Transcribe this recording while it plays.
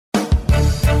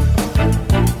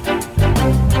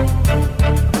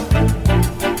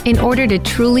In order to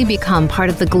truly become part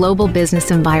of the global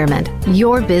business environment,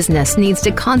 your business needs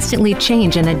to constantly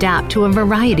change and adapt to a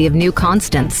variety of new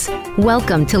constants.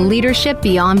 Welcome to Leadership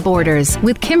Beyond Borders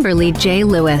with Kimberly J.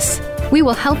 Lewis. We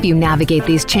will help you navigate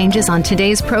these changes on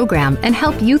today's program and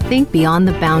help you think beyond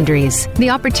the boundaries. The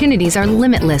opportunities are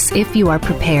limitless if you are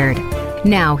prepared.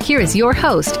 Now, here is your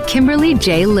host, Kimberly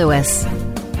J. Lewis.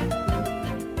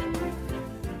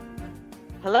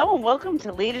 Hello and welcome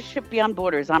to Leadership Beyond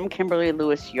Borders. I'm Kimberly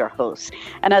Lewis, your host,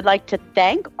 and I'd like to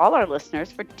thank all our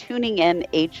listeners for tuning in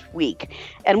each week.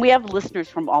 And we have listeners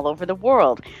from all over the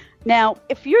world. Now,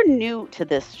 if you're new to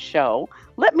this show,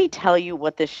 let me tell you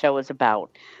what this show is about.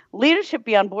 Leadership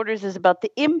Beyond Borders is about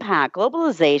the impact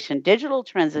globalization, digital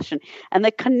transition, and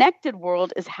the connected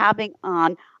world is having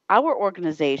on our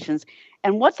organizations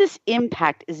and what this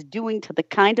impact is doing to the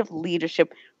kind of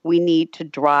leadership we need to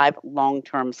drive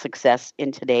long-term success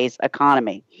in today's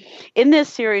economy. In this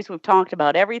series, we've talked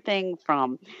about everything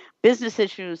from business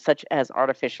issues such as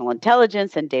artificial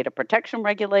intelligence and data protection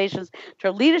regulations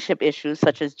to leadership issues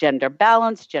such as gender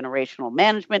balance, generational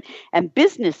management, and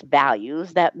business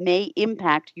values that may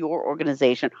impact your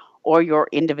organization or your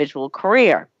individual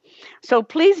career. So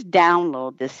please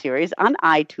download this series on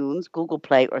iTunes, Google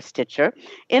Play, or Stitcher.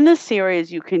 In this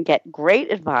series, you can get great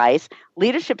advice,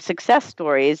 leadership success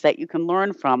stories that you can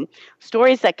learn from,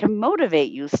 stories that can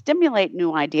motivate you, stimulate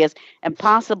new ideas, and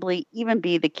possibly even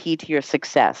be the key to your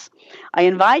success. I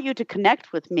invite you to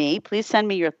connect with me. Please send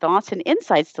me your thoughts and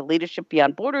insights to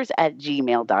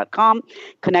leadershipbeyondborders@gmail.com.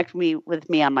 Connect with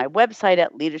me on my website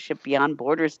at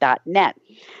leadershipbeyondborders.net.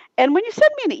 And when you send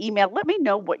me an email, let me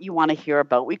know what you want to hear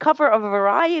about. We cover a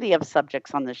variety of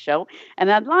subjects on the show,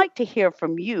 and I'd like to hear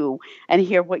from you and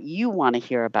hear what you want to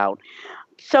hear about.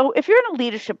 So if you're in a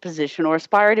leadership position or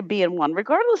aspire to be in one,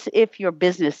 regardless if your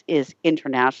business is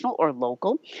international or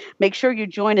local, make sure you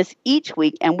join us each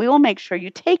week, and we will make sure you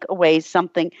take away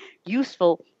something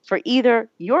useful for either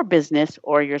your business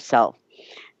or yourself.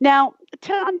 Now,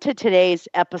 on to today's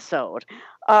episode.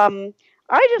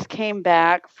 I just came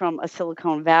back from a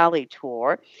Silicon Valley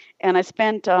tour, and I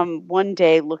spent one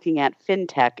day looking at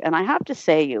fintech. And I have to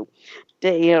say,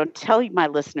 tell my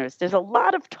listeners, there's a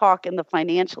lot of talk in the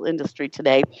financial industry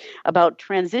today about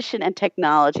transition and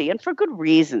technology, and for good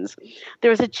reasons.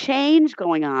 There's a change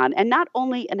going on, and not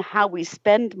only in how we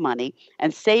spend money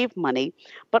and save money,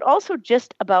 but also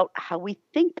just about how we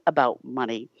think about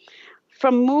money.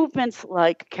 From movements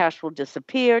like cash will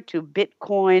disappear to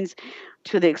Bitcoins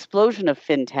to the explosion of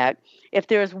fintech, if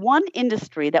there is one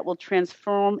industry that will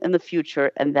transform in the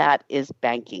future, and that is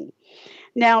banking.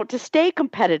 Now, to stay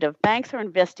competitive, banks are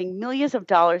investing millions of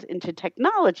dollars into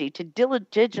technology to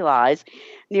digitalize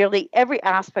nearly every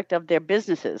aspect of their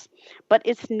businesses. But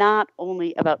it's not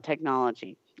only about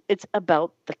technology. It's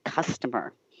about the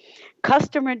customer.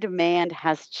 Customer demand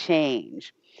has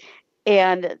changed.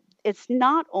 And it's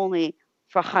not only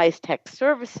for high-tech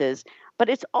services, but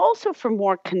it's also for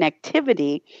more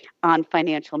connectivity on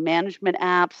financial management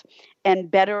apps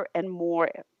and better and more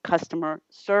customer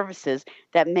services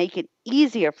that make it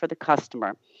easier for the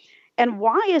customer. And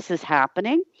why is this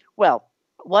happening? Well,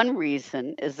 one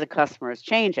reason is the customer is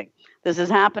changing. This is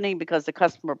happening because the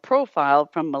customer profile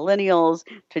from millennials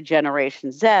to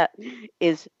Generation Z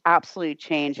is absolutely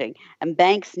changing. And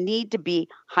banks need to be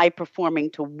high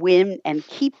performing to win and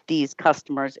keep these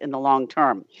customers in the long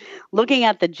term. Looking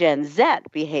at the Gen Z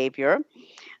behavior,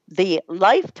 the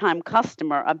lifetime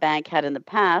customer a bank had in the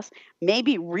past may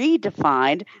be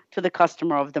redefined to the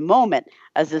customer of the moment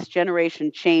as this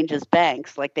generation changes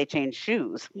banks like they change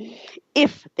shoes,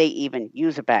 if they even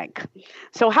use a bank.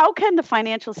 So how can the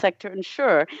financial sector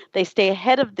ensure they stay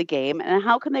ahead of the game, and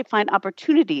how can they find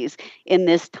opportunities in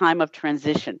this time of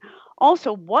transition?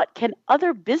 Also, what can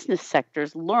other business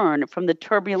sectors learn from the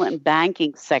turbulent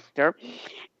banking sector?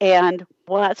 And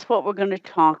that's what we're going to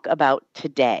talk about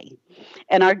today.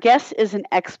 And our guest is an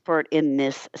expert in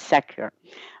this sector.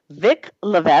 Vic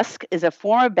Levesque is a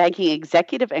former banking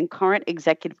executive and current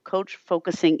executive coach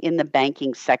focusing in the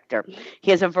banking sector.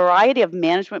 He has a variety of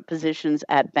management positions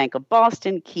at Bank of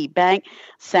Boston, Key Bank,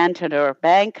 Santander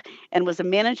Bank, and was a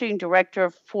managing director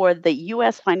for the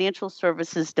U.S. Financial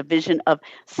Services Division of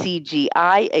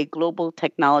CGI, a global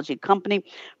technology company,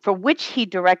 for which he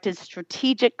directed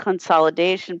strategic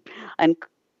consolidation and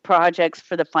projects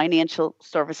for the financial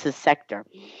services sector.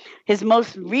 His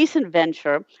most recent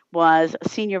venture was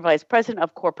Senior Vice President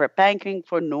of Corporate Banking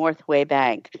for Northway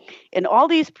Bank. In all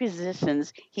these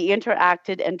positions, he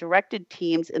interacted and directed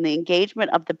teams in the engagement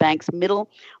of the bank's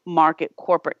middle market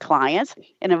corporate clients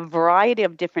in a variety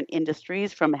of different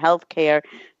industries, from healthcare,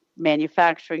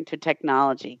 manufacturing to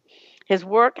technology. His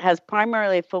work has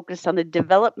primarily focused on the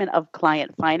development of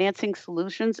client financing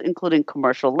solutions, including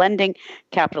commercial lending,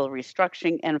 capital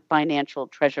restructuring, and financial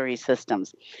treasury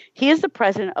systems. He is the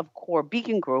president of Core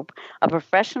Beacon Group, a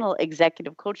professional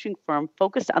executive coaching firm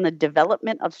focused on the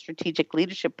development of strategic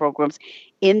leadership programs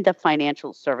in the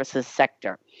financial services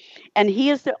sector. And he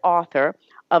is the author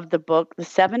of the book, The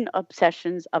 7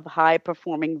 Obsessions of High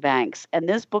Performing Banks. And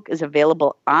this book is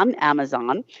available on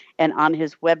Amazon and on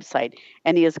his website.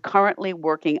 And he is currently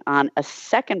working on a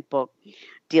second book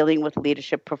dealing with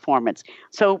leadership performance.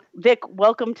 So, Vic,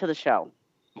 welcome to the show.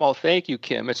 Well, thank you,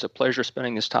 Kim. It's a pleasure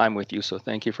spending this time with you. So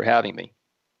thank you for having me.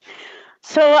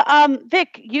 So,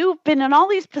 Vic, you've been in all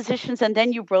these positions and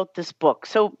then you wrote this book.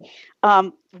 So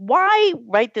why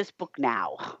write this book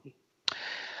now?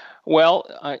 Well,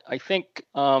 I think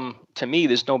to me,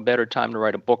 there's no better time to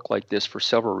write a book like this for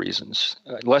several reasons.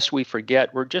 Lest we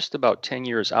forget, we're just about 10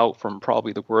 years out from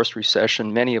probably the worst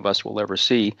recession many of us will ever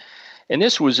see. And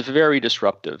this was very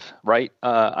disruptive, right?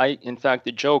 In fact,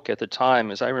 the joke at the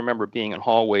time is I remember being in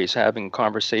hallways having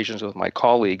conversations with my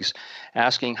colleagues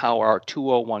asking how our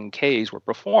 201ks were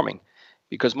performing,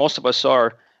 because most of us saw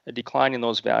a decline in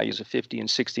those values of 50 and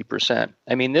 60%.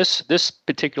 I mean, this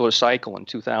particular cycle in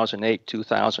 2008,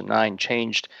 2009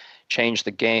 changed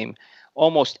the game.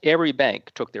 Almost every bank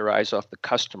took their eyes off the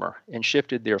customer and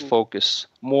shifted their focus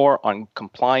more on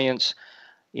compliance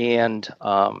and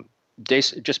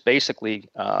just basically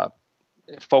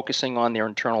focusing on their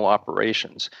internal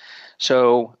operations.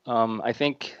 So I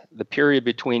think the period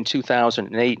between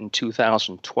 2008 and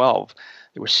 2012,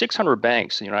 there were 600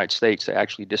 banks in the United States that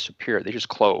actually disappeared. They just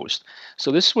closed.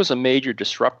 So this was a major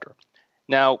disruptor.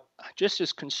 Now, just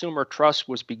as consumer trust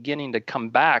was beginning to come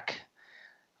back,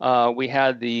 we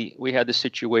had the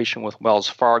situation with Wells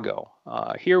Fargo.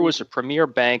 Here was a premier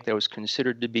bank that was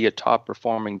considered to be a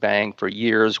top-performing bank for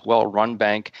years, well-run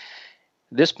bank.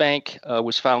 This bank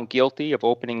was found guilty of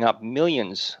opening up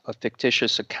millions of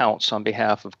fictitious accounts on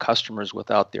behalf of customers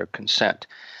without their consent.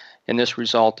 And this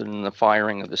resulted in the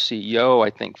firing of the CEO. I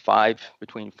think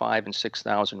between 5,000 and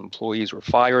 6,000 employees were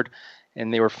fired,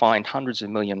 and they were fined hundreds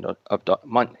of millions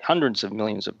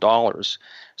of dollars.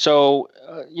 So,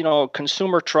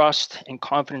 consumer trust and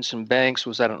confidence in banks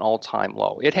was at an all-time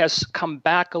low. It has come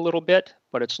back a little bit,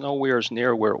 but it's nowhere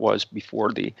near where it was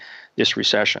before this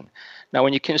recession. Now,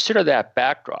 when you consider that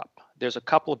backdrop, there's a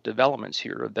couple of developments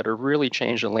here that have really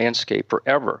changed the landscape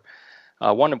forever.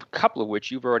 A couple of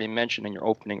which you've already mentioned in your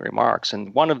opening remarks,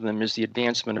 and one of them is the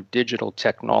advancement of digital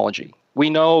technology. We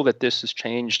know that this has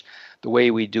changed the way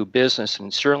we do business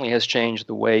and certainly has changed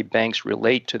the way banks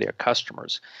relate to their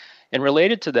customers. And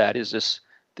related to that is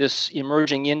this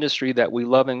emerging industry that we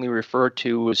lovingly refer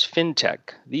to as fintech.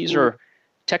 These are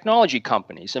technology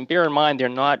companies, and bear in mind they're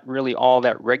not really all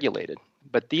that regulated.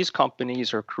 But these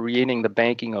companies are creating the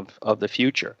banking of the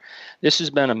future. This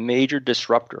has been a major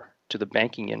disruptor to the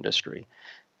banking industry.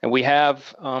 And we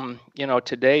have,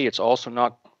 today it's also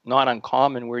not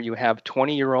uncommon where you have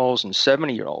 20-year-olds and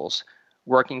 70-year-olds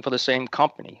working for the same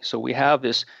company. So we have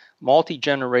this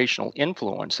multi-generational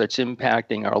influence that's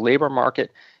impacting our labor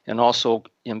market and also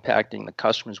impacting the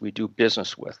customers we do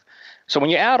business with. So when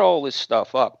you add all this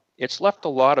stuff up, it's left a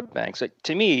lot of banks.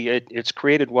 To me, it's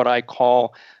created what I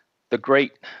call the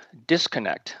great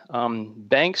disconnect.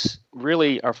 Banks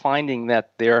really are finding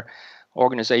that their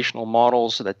organizational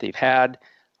models that they've had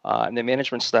and the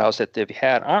management styles that they've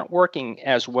had aren't working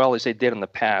as well as they did in the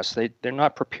past. They're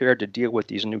not prepared to deal with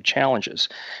these new challenges.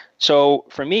 So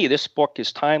for me, this book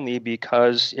is timely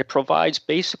because it provides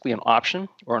basically an option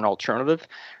or an alternative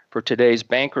for today's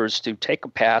bankers to take a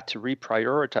path to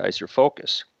reprioritize their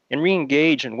focus and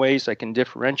re-engage in ways that can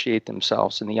differentiate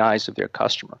themselves in the eyes of their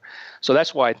customer. So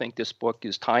that's why I think this book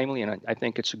is timely, and I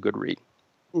think it's a good read.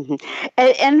 Mm-hmm.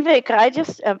 And Vic, I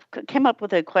just came up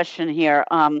with a question here.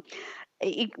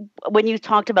 When you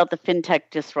talked about the fintech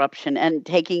disruption and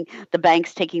the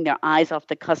banks taking their eyes off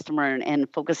the customer and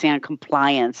focusing on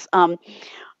compliance,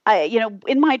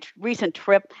 in my recent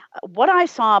trip, what I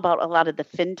saw about a lot of the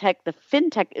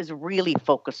fintech is really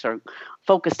focused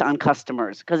on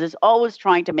customers because it's always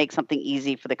trying to make something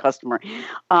easy for the customer.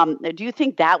 Do you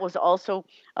think that was also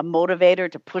a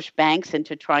motivator to push banks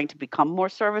into trying to become more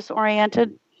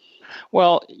service-oriented?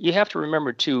 Well, you have to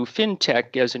remember, too,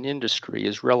 fintech as an industry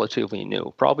is relatively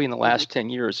new. Probably in the last 10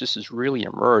 years, this has really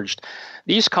emerged.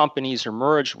 These companies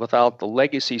emerged without the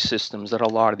legacy systems that a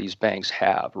lot of these banks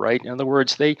have, right? In other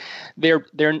words, a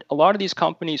lot of these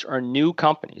companies are new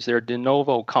companies. They're de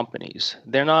novo companies.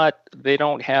 They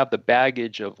don't have the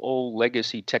baggage of old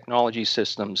legacy technology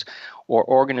systems or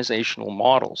organizational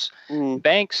models. Mm.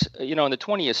 Banks, in the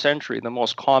 20th century, the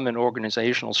most common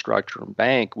organizational structure in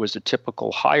bank was the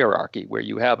typical hierarchy where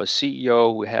you have a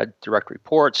CEO who had direct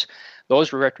reports. Those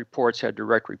direct reports had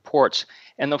direct reports,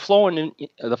 and the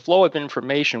flow of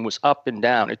information was up and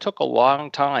down. It took a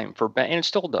long time and it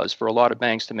still does, for a lot of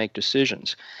banks to make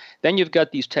decisions. Then you've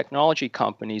got these technology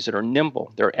companies that are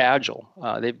nimble, they're agile,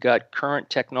 they've got current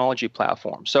technology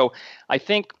platforms. So I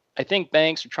think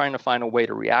banks are trying to find a way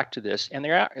to react to this, and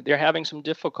they're having some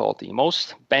difficulty.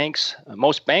 Most bankers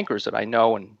that I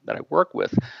know and that I work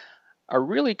with are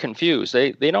really confused.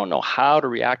 They don't know how to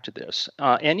react to this,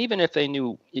 and even if they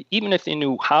knew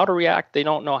how to react, they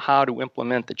don't know how to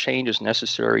implement the changes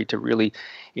necessary to really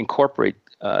incorporate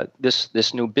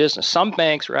this new business. Some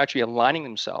banks are actually aligning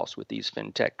themselves with these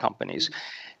fintech companies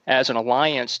as an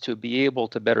alliance to be able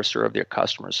to better serve their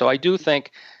customers. So I do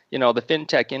think, the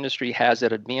fintech industry has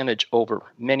that advantage over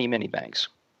many, many banks.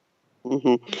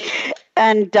 Mm-hmm.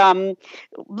 And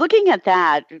looking at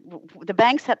that, the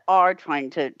banks that are trying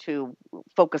to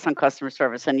focus on customer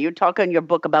service, and you talk in your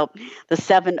book about the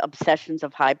 7 obsessions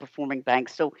of high-performing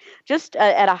banks. So just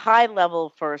at a high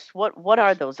level first, what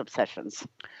are those obsessions?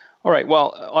 All right.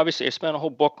 Well, obviously, I spent a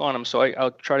whole book on them, so I'll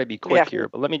try to be quick here.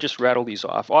 But let me just rattle these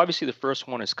off. Obviously, the first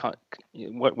one is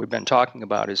what we've been talking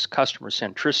about is customer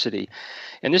centricity.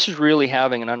 And this is really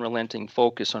having an unrelenting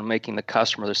focus on making the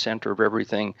customer the center of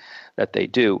everything that they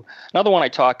do. Another one I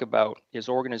talk about is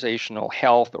organizational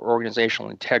health or organizational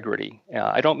integrity.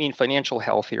 I don't mean financial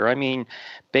health here. I mean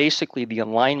basically the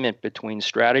alignment between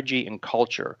strategy and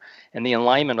culture, and the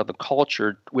alignment of the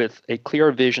culture with a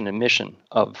clear vision and mission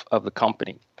of the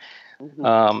company.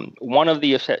 One of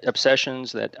the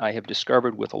obsessions that I have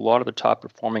discovered with a lot of the top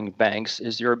performing banks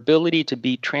is their ability to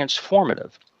be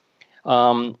transformative.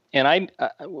 And I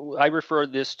refer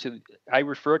to this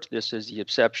as the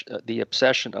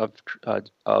obsession of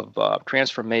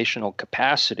transformational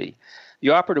capacity. The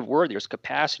operative word there is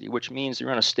capacity, which means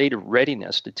they're in a state of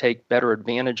readiness to take better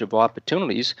advantage of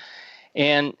opportunities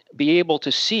and be able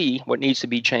to see what needs to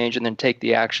be changed and then take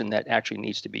the action that actually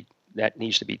needs to be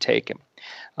taken.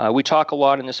 We talk a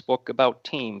lot in this book about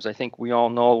teams. I think we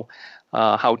all know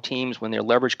how teams, when they're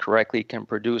leveraged correctly, can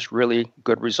produce really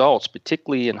good results,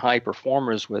 particularly in high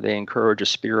performers where they encourage a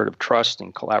spirit of trust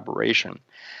and collaboration.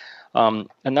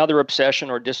 Another obsession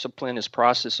or discipline is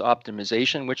process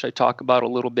optimization, which I talk about a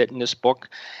little bit in this book,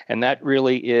 and that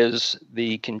really is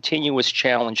the continuous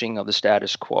challenging of the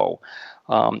status quo.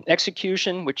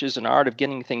 Execution, which is an art of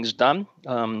getting things done.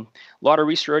 A lot of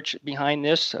research behind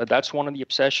this. That's one of the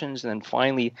obsessions. And then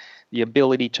finally, the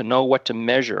ability to know what to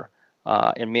measure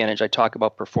and manage. I talk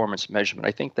about performance measurement.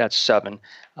 I think that's 7.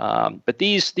 But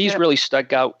these really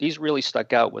stuck out. These really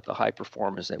stuck out with the high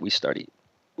performers that we studied.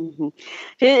 Mm-hmm.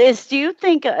 Do you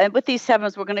think with these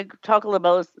 7s, we're going to talk a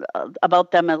little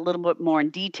about them a little bit more in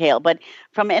detail, but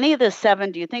from any of the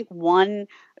 7, do you think one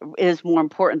is more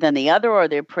important than the other, or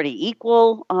they're pretty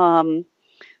equal of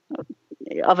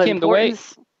Kim,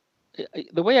 importance?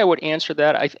 The way I would answer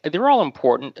that, they're all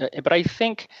important, but I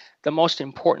think the most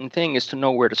important thing is to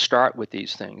know where to start with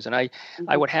these things. And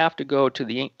I would have to go to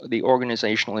the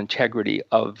organizational integrity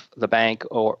of the bank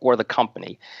or the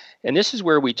company. And this is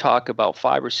where we talk about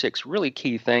 5 or 6 really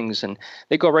key things, and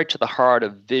they go right to the heart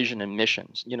of vision and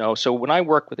missions. So when I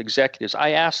work with executives,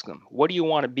 I ask them, what do you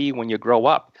want to be when you grow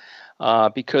up?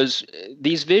 Because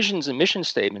these visions and mission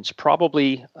statements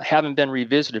probably haven't been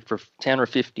revisited for 10 or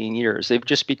 15 years. They've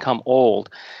just become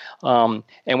old.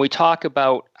 And we talk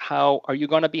about how are you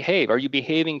going to behave? Are you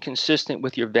behaving consistent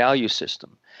with your value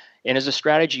system? And is a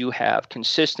strategy you have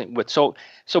consistent with? So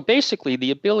basically,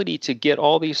 the ability to get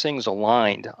all these things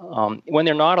aligned. When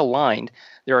they're not aligned,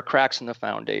 there are cracks in the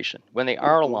foundation. When they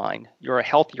are aligned, you're a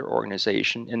healthier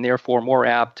organization and therefore more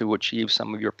apt to achieve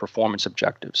some of your performance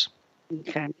objectives.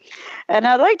 Okay. And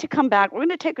I'd like to come back. We're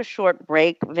going to take a short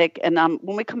break, Vic. And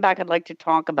when we come back, I'd like to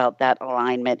talk about that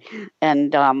alignment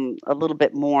and a little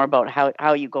bit more about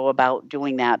how you go about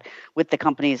doing that with the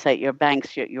companies that your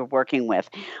banks you're working with.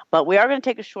 But we are going to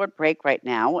take a short break right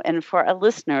now. And for our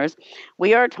listeners,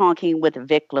 we are talking with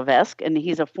Vic Levesque, and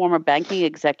he's a former banking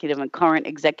executive and current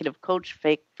executive coach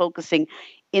focusing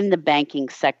in the banking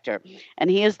sector. And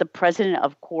he is the president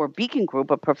of Core Beacon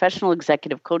Group, a professional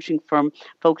executive coaching firm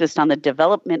focused on the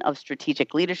development of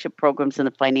strategic leadership programs in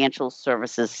the financial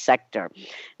services sector.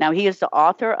 Now, he is the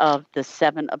author of The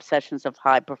 7 Obsessions of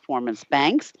High Performance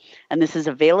Banks, and this is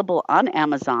available on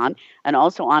Amazon and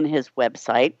also on his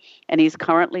website. And he's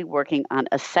currently working on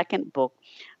a second book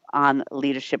on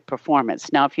leadership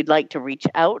performance. Now, if you'd like to reach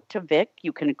out to Vic,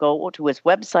 you can go to his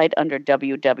website under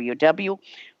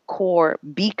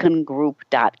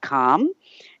www.corebeacongroup.com.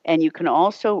 And you can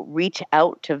also reach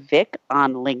out to Vic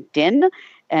on LinkedIn,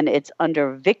 and it's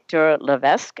under Victor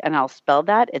Levesque, and I'll spell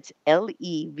that. It's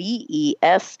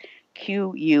Levesque.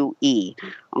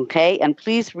 Okay, and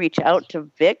please reach out to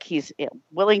Vic. He's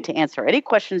willing to answer any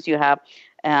questions you have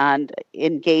and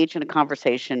engage in a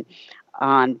conversation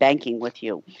on banking with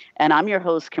you. And I'm your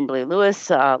host, Kimberly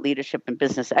Lewis, leadership and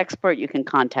business expert. You can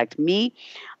contact me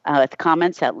with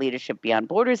comments at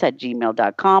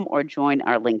leadershipbeyondborders@gmail.com, or join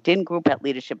our LinkedIn group at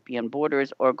Leadership Beyond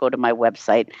Borders, or go to my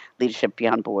website,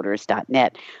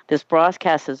 leadershipbeyondborders.net. This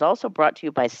broadcast is also brought to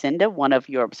you by Cinda, one of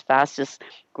Europe's fastest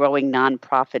growing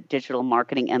nonprofit digital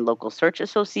marketing and local search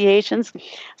associations.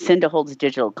 Cinda holds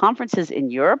digital conferences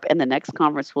in Europe, and the next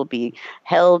conference will be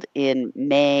held in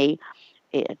May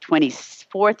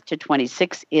 24th to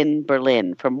 26th in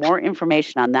Berlin. For more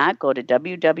information on that, go to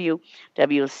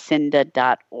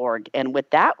www.cinda.org. And with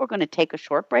that, we're going to take a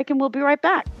short break, and we'll be right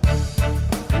back.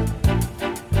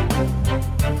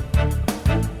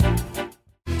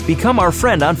 Become our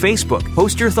friend on Facebook.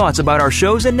 Post your thoughts about our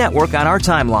shows and network on our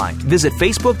timeline. Visit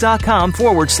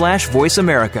facebook.com/Voice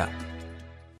America.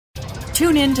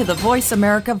 Tune in to the Voice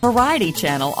America Variety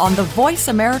channel on the Voice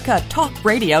America Talk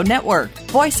Radio Network.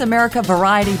 Voice America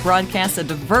Variety broadcasts a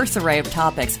diverse array of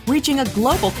topics, reaching a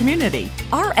global community.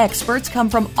 Our experts come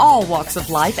from all walks of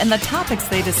life, and the topics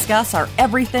they discuss are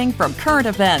everything from current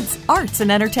events, arts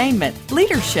and entertainment,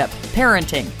 leadership,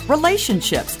 parenting,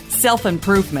 relationships,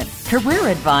 self-improvement, career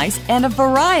advice, and a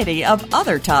variety of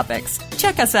other topics.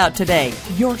 Check us out today.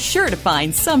 You're sure to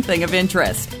find something of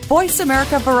interest. Voice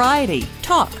America Variety.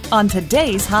 Talk on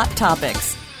today's hot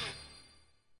topics.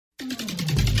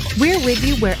 We're with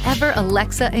you wherever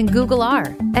Alexa and Google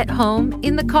are. At home,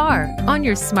 in the car, on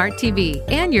your smart TV,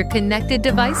 and your connected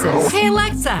devices. Hey,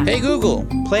 Alexa. Hey, Google.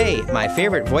 Play my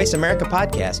favorite Voice America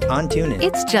podcast on TuneIn.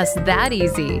 It's just that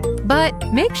easy.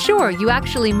 But make sure you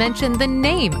actually mention the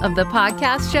name of the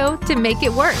podcast show to make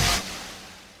it work.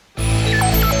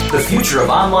 The future of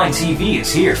online TV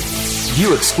is here.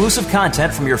 View exclusive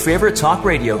content from your favorite talk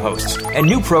radio hosts and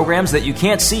new programs that you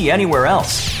can't see anywhere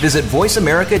else. Visit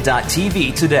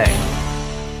voiceamerica.tv today.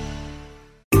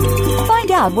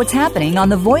 Find out what's happening on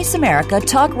the Voice America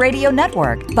Talk Radio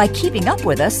Network by keeping up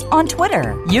with us on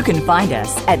Twitter. You can find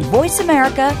us at Voice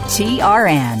America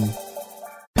TRN.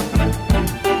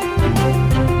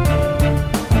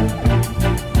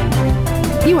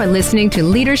 You are listening to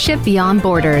Leadership Beyond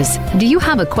Borders. Do you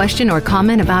have a question or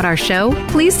comment about our show?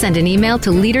 Please send an email to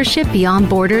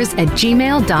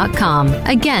leadershipbeyondborders@gmail.com.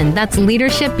 Again, that's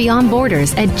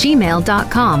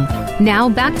leadershipbeyondborders@gmail.com. Now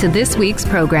back to this week's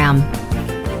program.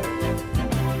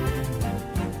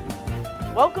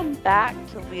 Welcome back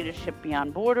to Leadership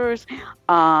Beyond Borders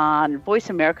on Voice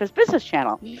America's Business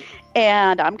Channel.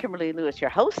 And I'm Kimberly Lewis, your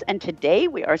host, and today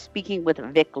we are speaking with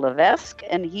Vic Levesque,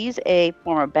 and he's a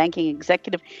former banking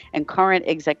executive and current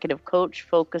executive coach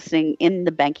focusing in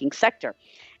the banking sector.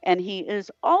 And he is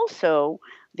also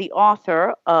the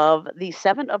author of The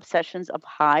 7 Obsessions of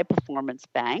High Performance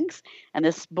Banks, and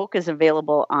this book is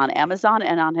available on Amazon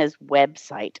and on his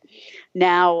website.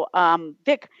 Now,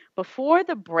 Vic, before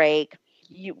the break,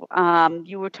 you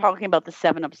were talking about the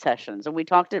 7 obsessions, and we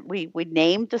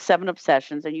named the 7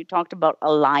 obsessions, and you talked about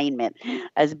alignment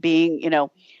as being,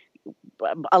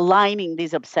 aligning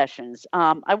these obsessions.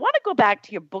 I want to go back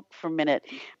to your book for a minute,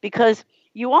 because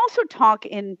you also talk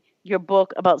in your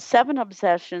book about 7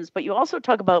 obsessions, but you also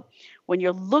talk about when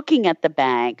you're looking at the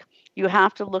bank, you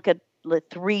have to look at the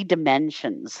 3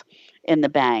 dimensions in the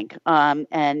bank.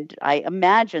 And I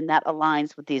imagine that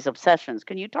aligns with these obsessions.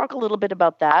 Can you talk a little bit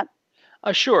about that?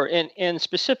 Sure, and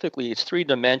specifically, it's 3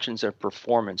 dimensions of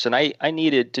performance. And I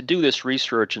needed to do this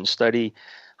research and study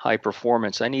high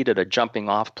performance. I needed a jumping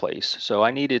off place. So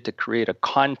I needed to create a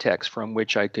context from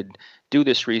which I could do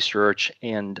this research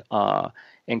and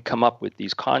come up with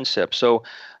these concepts. So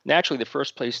naturally, the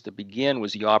first place to begin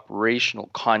was the operational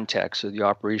context, or the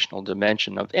operational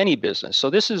dimension of any business. So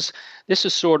this is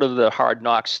sort of the hard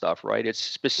knock stuff, right? It's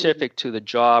specific to the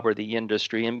job or the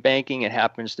industry. In banking, it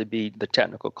happens to be the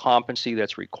technical competency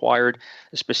that's required,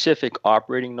 a specific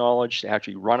operating knowledge to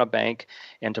actually run a bank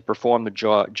and to perform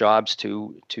the jobs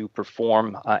to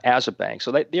perform as a bank.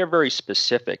 So they're very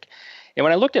specific. And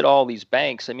when I looked at all these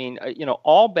banks, I mean,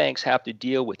 all banks have to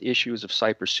deal with issues of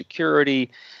cybersecurity,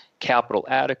 capital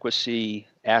adequacy,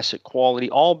 asset quality.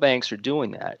 All banks are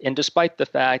doing that. And despite the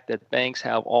fact that banks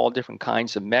have all different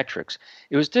kinds of metrics,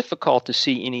 it was difficult to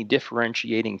see any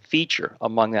differentiating feature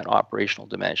among that operational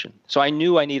dimension. So I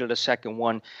knew I needed a second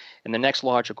one, and the next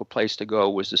logical place to go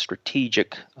was the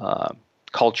strategic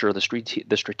culture, the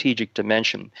strategic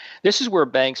dimension. This is where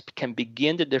banks can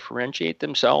begin to differentiate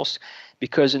themselves,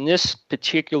 because in this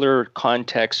particular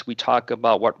context, we talk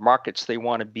about what markets they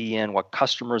want to be in, what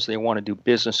customers they want to do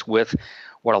business with,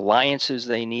 what alliances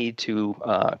they need to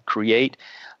create.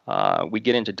 We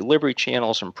get into delivery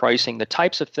channels and pricing, the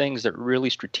types of things that really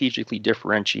strategically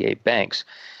differentiate banks.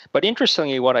 But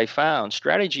interestingly, what I found,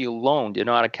 strategy alone did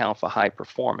not account for high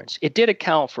performance. It did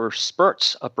account for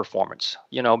spurts of performance.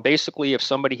 Basically, if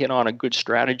somebody hit on a good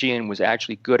strategy and was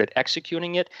actually good at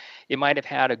executing it, it might have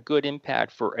had a good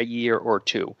impact for a year or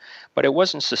two. But it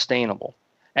wasn't sustainable.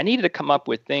 I needed to come up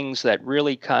with things that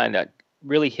really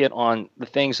hit on the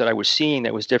things that I was seeing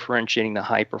that was differentiating the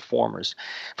high performers.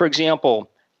 For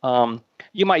example,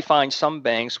 you might find some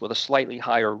banks with a slightly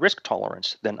higher risk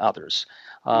tolerance than others.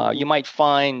 You might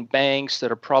find banks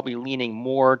that are probably leaning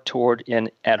more toward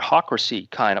an adhocracy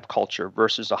kind of culture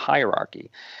versus a hierarchy.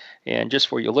 And just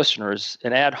for your listeners,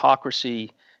 an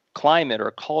adhocracy climate or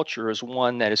culture is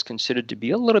one that is considered to be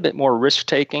a little bit more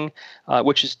risk-taking,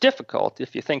 which is difficult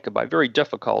if you think about it, very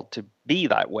difficult to be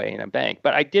that way in a bank.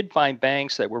 But I did find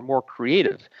banks that were more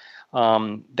creative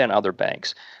than other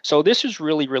banks. So this is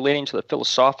really relating to the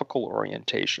philosophical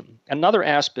orientation. Another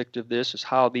aspect of this is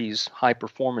how these high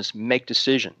performers make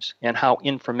decisions and how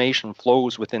information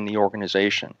flows within the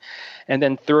organization. And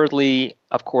then thirdly,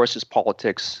 of course, is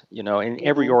politics. In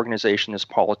every organization is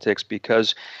politics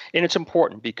and it's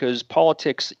important because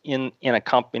politics in a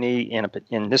company,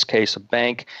 in this case a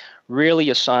bank, really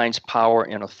assigns power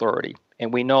and authority.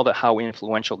 And we know that how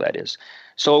influential that is.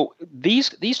 So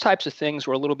these types of things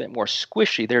were a little bit more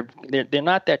squishy. They're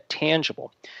not that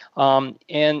tangible.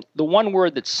 And the one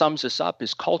word that sums this up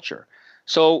is culture.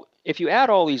 So if you add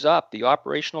all these up, the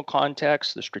operational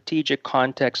context, the strategic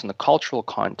context, and the cultural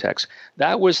context,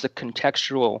 that was the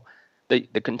contextual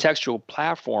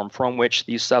platform from which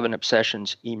these 7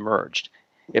 obsessions emerged,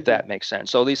 if that makes sense.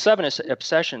 So these 7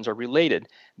 obsessions are related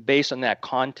based on that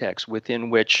context within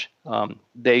which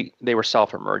they were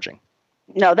self-emerging.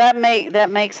 No, that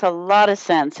makes a lot of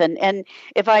sense. And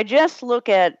if I just look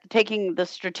at taking the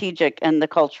strategic and the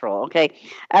cultural, okay,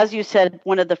 as you said,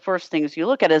 one of the first things you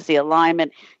look at is the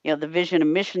alignment, the vision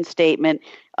and mission statement,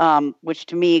 which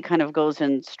to me kind of goes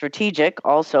in strategic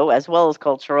also as well as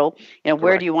cultural.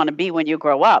 Where do you want to be when you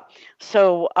grow up?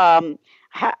 So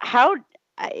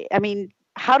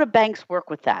how do banks work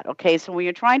with that? Okay, so when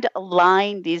you're trying to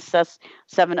align these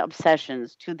 7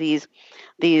 obsessions to these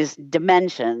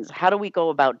dimensions, how do we go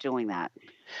about doing that?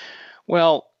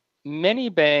 Well, many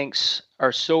banks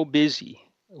are so busy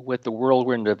with the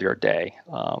whirlwind of their day,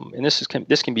 and this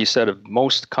can be said of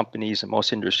most companies and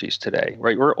most industries today.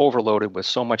 Right, we're overloaded with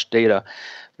so much data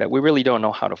that we really don't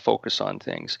know how to focus on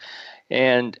things,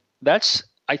 and that's.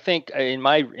 I think in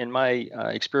my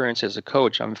experience as a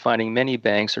coach, I'm finding many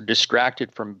banks are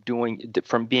distracted from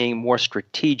being more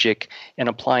strategic and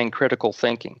applying critical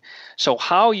thinking. So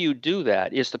how you do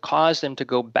that is to cause them to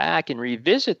go back and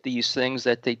revisit these things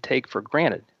that they take for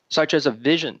granted, such as a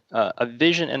vision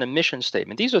and a mission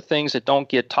statement. These are things that don't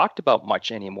get talked about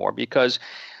much anymore because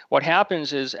what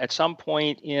happens is at some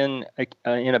point in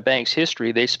a bank's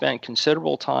history, they spent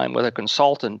considerable time with a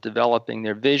consultant developing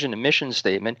their vision and mission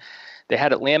statement. They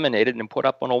had it laminated and put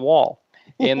up on a wall,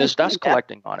 and there's dust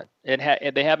collecting on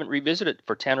it. They haven't revisited it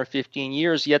for 10 or 15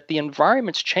 years, yet the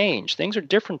environment's changed. Things are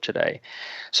different today.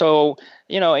 So,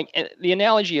 the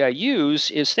analogy I use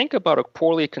is think about a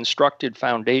poorly constructed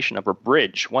foundation of a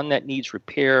bridge, one that needs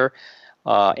repair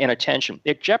and attention.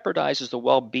 It jeopardizes the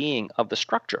well-being of the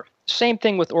structure. Same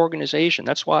thing with organization.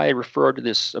 That's why I refer to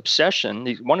this obsession,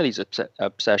 one of these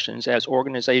obsessions, as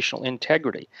organizational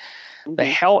integrity.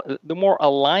 The more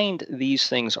aligned these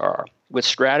things are with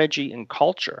strategy and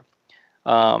culture,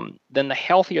 then the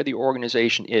healthier the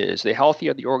organization is. The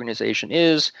healthier the organization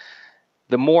is,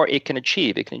 the more it can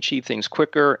achieve. It can achieve things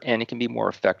quicker and it can be more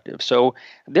effective. So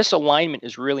this alignment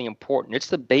is really important. It's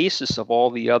the basis of all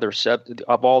the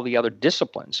other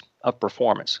disciplines of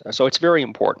performance. So it's very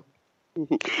important.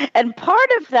 Mm-hmm. And part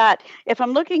of that, if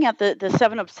I'm looking at the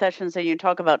 7 obsessions and you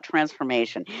talk about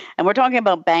transformation, and we're talking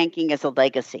about banking as a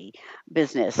legacy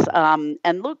business,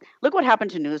 and look what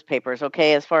happened to newspapers,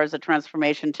 okay, as far as the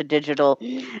transformation to digital,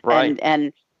 right,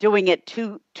 and doing it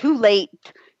too late,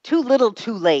 too little,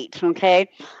 too late, okay?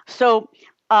 So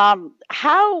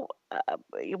how,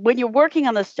 when you're working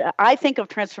on this, I think of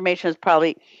transformation as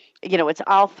probably, it's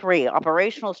all 3,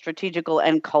 operational, strategical,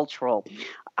 and cultural.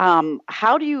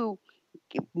 How do you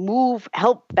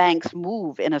help banks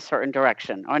move in a certain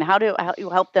direction, and how do you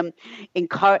help them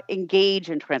engage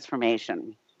in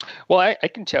transformation? Well, I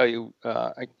can tell you,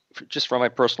 just from my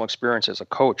personal experience as a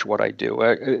coach, what I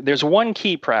do. There's one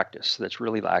key practice that's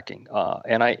really lacking,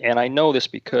 and I know this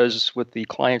because with the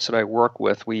clients that I work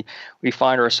with, we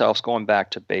find ourselves going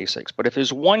back to basics. But if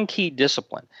there's one key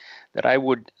discipline that I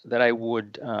would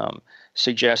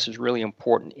suggest is really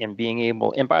important in being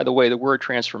able, and by the way, the word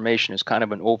transformation is kind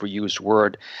of an overused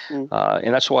word, and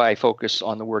that's why I focus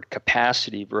on the word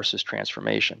capacity versus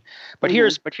transformation. But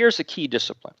here's the key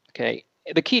discipline. Okay.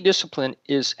 The key discipline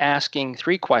is asking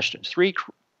three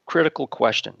critical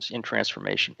questions in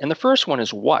transformation. And the first one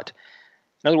is what?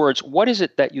 In other words, what is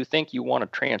it that you think you want to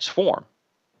transform?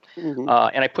 And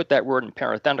I put that word in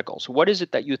parentheticals. What is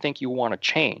it that you think you want to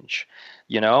change?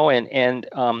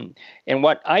 And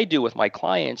what I do with my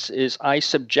clients is I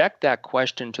subject that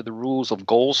question to the rules of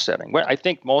goal setting. Well, I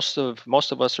think most of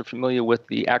us are familiar with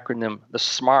the acronym, the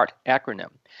SMART acronym.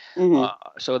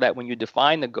 So that when you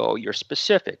define the goal, you're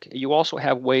specific. You also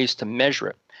have ways to measure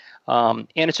it. And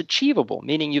it's achievable,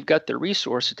 meaning you've got the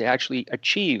resources to actually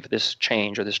achieve this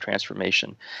change or this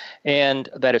transformation, and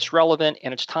that it's relevant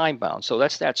and it's time-bound. So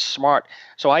that's that SMART.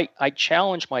 So I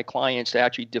challenge my clients to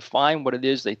actually define what it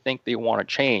is they think they want to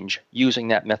change using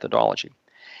that methodology.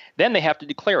 Then they have to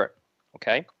declare it,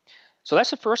 okay? So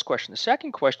that's the first question. The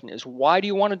second question is, why do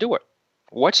you want to do it?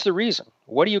 What's the reason?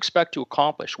 What do you expect to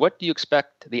accomplish? What do you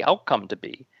expect the outcome to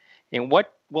be? And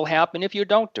what will happen if you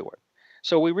don't do it?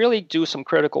 So we really do some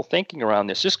critical thinking around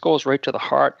this. This goes right to the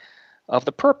heart of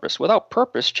the purpose. Without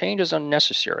purpose, change is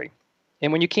unnecessary.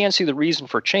 And when you can't see the reason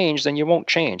for change, then you won't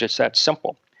change. It's that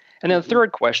simple. And then the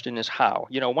third question is how.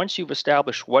 Once you've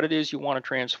established what it is you want to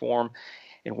transform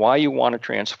and why you want to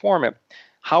transform it,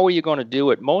 how are you going to do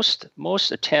it? Most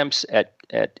attempts at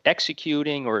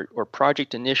executing or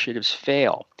project initiatives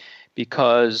fail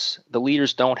because the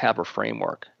leaders don't have a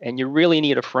framework. And you really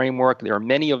need a framework. There are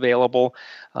many available.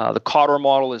 The Kotter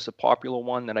model is the popular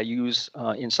one that I use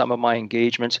in some of my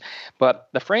engagements. But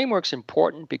the framework's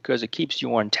important because it keeps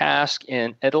you on task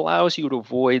and it allows you to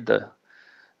avoid the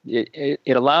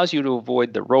roadblocks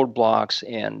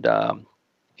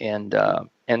and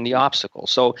the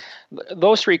obstacles. So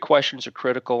those three questions are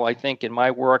critical. I think in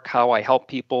my work, how I help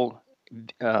people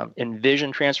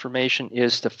envision transformation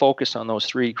is to focus on those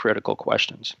three critical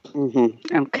questions.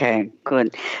 Okay,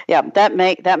 good. Yeah, that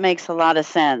makes a lot of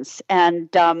sense. And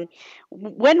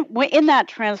when in that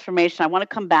transformation, I want to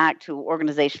come back to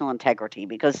organizational integrity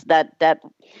because that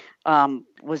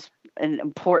was an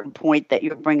important point that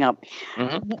you bring up.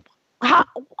 How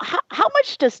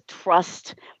much does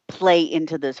trust play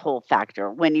into this whole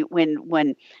factor when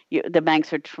the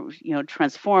banks are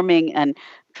transforming and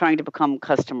trying to become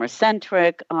customer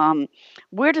centric?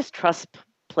 Where does trust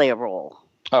play a role?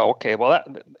 Oh, okay. Well,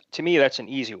 to me, that's an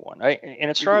easy one, right?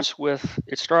 And it starts with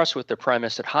the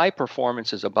premise that high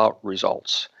performance is about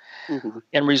results,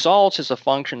 and results is a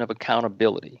function of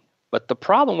accountability. But the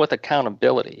problem with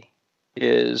accountability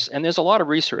is, and there's a lot of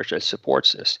research that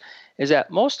supports this, is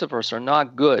that most of us are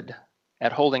not good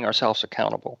at holding ourselves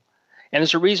accountable. And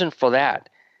there's a reason for that.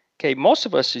 Okay, most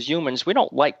of us as humans, we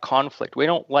don't like conflict. We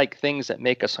don't like things that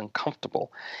make us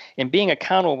uncomfortable. And being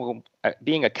accountable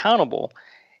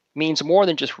means more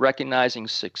than just recognizing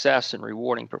success and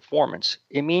rewarding performance.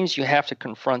 It means you have to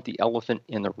confront the elephant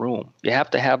in the room. You have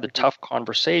to have the tough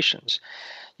conversations,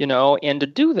 and to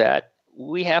do that,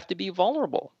 we have to be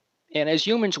vulnerable. And as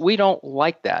humans, we don't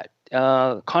like that.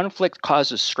 Conflict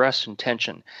causes stress and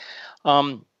tension.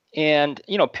 And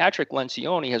Patrick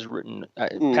Lencioni has written.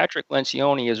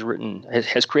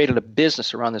 Has created a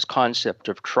business around this concept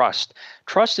of trust.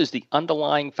 Trust is the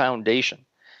underlying foundation.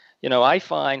 I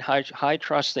find high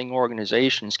trusting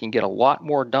organizations can get a lot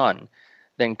more done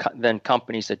than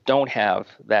companies that don't have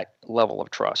that level of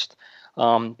trust,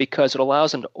 because it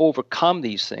allows them to overcome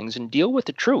these things and deal with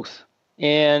the truth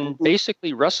and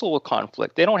basically wrestle with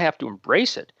conflict. They don't have to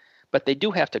embrace it, but they do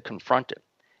have to confront it.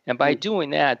 And by doing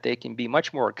that, they can be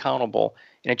much more accountable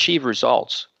and achieve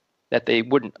results that they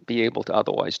wouldn't be able to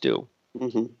otherwise do.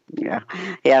 Yeah.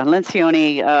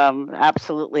 Lencioni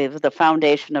absolutely is the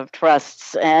foundation of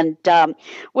trusts. And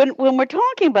when we're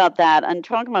talking about that and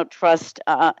talking about trust,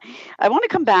 I want to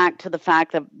come back to the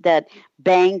fact that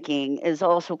banking is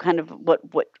also kind of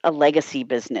what a legacy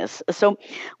business. So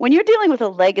when you're dealing with a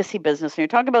legacy business and you're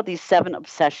talking about these 7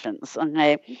 obsessions,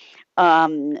 okay,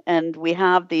 and we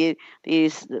have these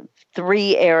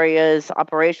 3 areas: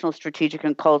 operational, strategic,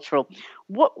 and cultural.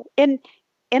 What in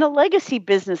a legacy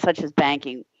business such as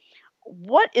banking,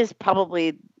 what is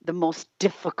probably the most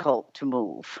difficult to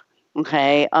move,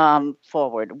 okay,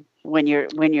 forward when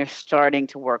you're starting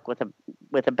to work with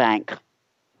a bank?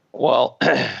 Well,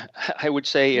 I would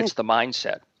say it's the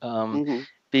mindset.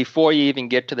 before you even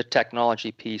get to the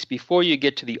technology piece, before you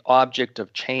get to the object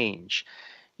of change,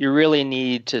 you really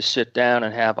need to sit down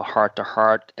and have a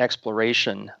heart-to-heart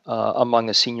exploration among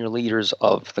the senior leaders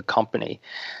of the company.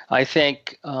 I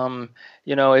think,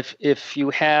 if you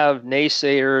have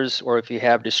naysayers or if you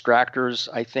have distractors,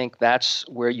 I think that's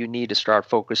where you need to start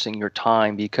focusing your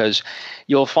time, because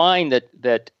you'll find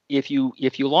that if you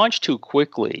launch too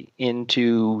quickly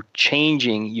into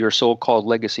changing your so-called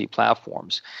legacy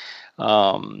platforms,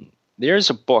 there's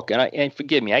a book, and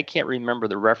forgive me, I can't remember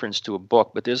the reference to a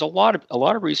book, but there's a lot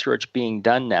of research being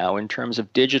done now in terms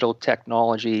of digital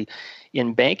technology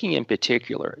in banking in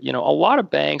particular. A lot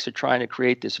of banks are trying to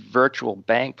create this virtual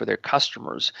bank for their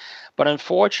customers, but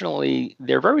unfortunately,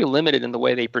 they're very limited in the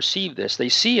way they perceive this. They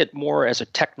see it more as a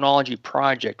technology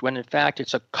project when in fact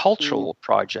it's a cultural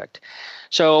project.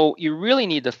 So you really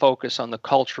need to focus on the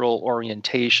cultural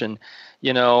orientation.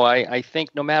 I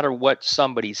think no matter what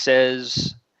somebody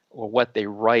says or what they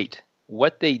write,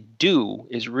 what they do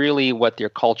is really what their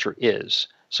culture is.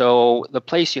 So the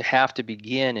place you have to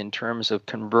begin in terms of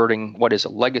converting what is a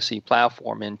legacy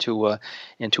platform into a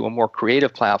more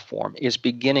creative platform is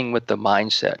beginning with the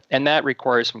mindset. And that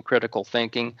requires some critical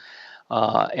thinking.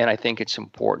 And I think it's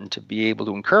important to be able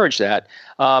to encourage that.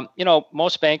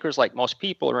 Most bankers, like most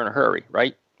people, are in a hurry,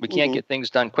 right? We can't get things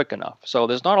done quick enough. So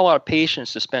there's not a lot of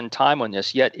patience to spend time on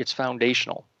this, yet it's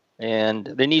foundational. And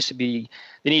there needs to be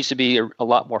a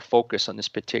lot more focus on this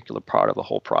particular part of the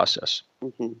whole process.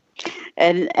 Mm-hmm.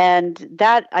 And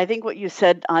that, I think what you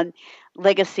said on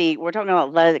legacy, we're talking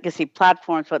about legacy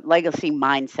platforms, but legacy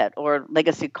mindset or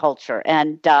legacy culture.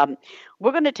 And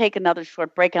we're going to take another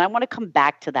short break, and I want to come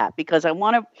back to that because I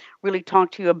want to really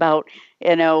talk to you about,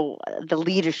 the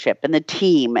leadership and the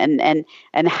team and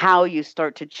how you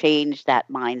start to change that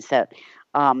mindset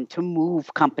to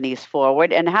move companies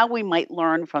forward, and how we might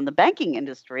learn from the banking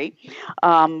industry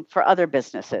for other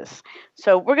businesses.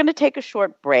 So we're going to take a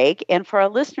short break. And for our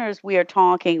listeners, we are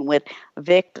talking with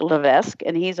Vic Levesque,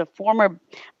 and he's a former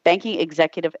banking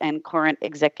executive and current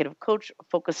executive coach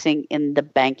focusing in the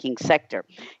banking sector.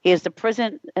 He is the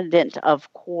president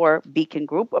of Core Beacon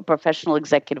Group, a professional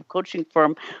executive coaching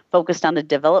firm focused on the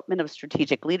development of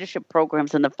strategic leadership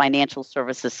programs in the financial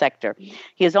services sector.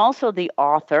 He is also the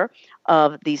author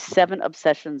of The 7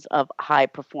 Obsessions of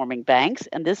High-Performing Banks,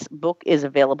 and this book is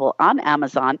available on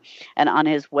Amazon and on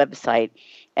his website.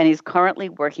 And he's currently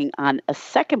working on a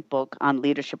second book on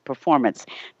leadership performance.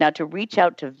 Now, to reach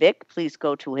out to Vic, please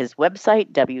go to his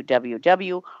website,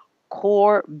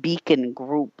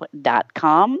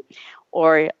 www.corebeacongroup.com,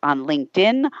 or on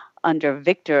LinkedIn under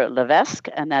Victor Levesque,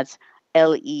 and that's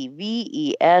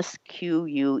Levesque.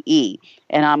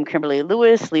 And I'm Kimberly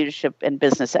Lewis, leadership and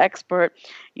business expert,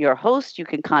 your host. You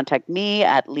can contact me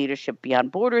at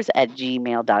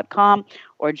leadershipbeyondborders@gmail.com,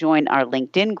 or join our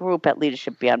LinkedIn group at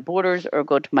Leadership Beyond Borders, or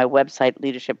go to my website,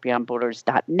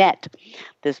 leadershipbeyondborders.net.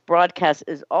 This broadcast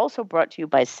is also brought to you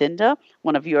by Cinda,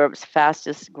 one of Europe's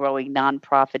fastest growing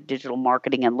nonprofit digital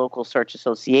marketing and local search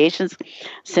associations.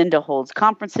 Cinda holds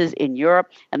conferences in Europe,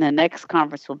 and the next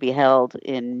conference will be held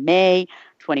in May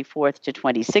 24th to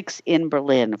 26th in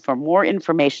Berlin. For more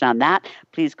information on that,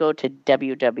 please go to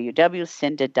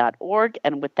www.cinda.org.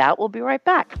 And with that, we'll be right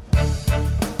back.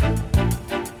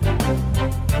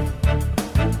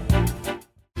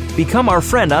 Become our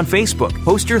friend on Facebook.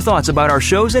 Post your thoughts about our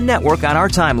shows and network on our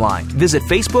timeline. Visit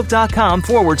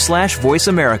facebook.com/Voice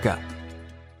America.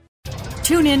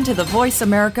 Tune in to the Voice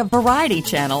America Variety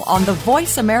channel on the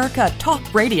Voice America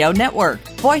Talk Radio Network.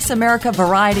 Voice America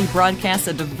Variety broadcasts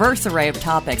a diverse array of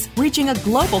topics, reaching a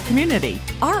global community.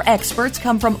 Our experts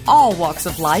come from all walks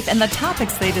of life, and the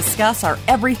topics they discuss are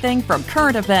everything from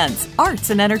current events, arts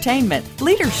and entertainment,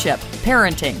 leadership,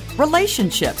 parenting,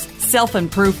 relationships,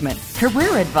 self-improvement,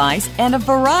 career advice, and a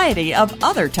variety of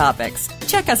other topics.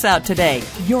 Check us out today.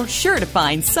 You're sure to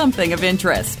find something of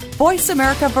interest. Voice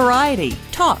America Variety.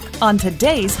 Talk on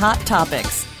today's hot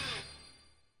topics.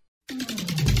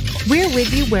 We're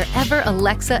with you wherever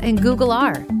Alexa and Google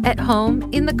are. At home,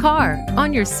 in the car,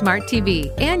 on your smart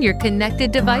TV, and your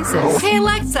connected devices. Hey,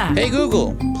 Alexa. Hey,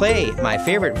 Google. Play my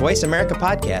favorite Voice America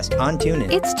podcast on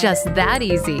TuneIn. It's just that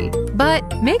easy.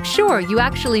 But make sure you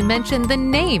actually mention the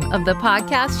name of the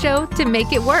podcast show to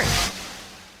make it work.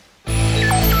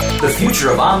 The future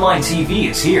of online TV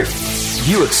is here.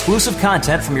 View exclusive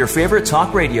content from your favorite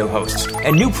talk radio hosts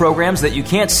and new programs that you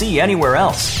can't see anywhere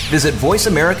else. Visit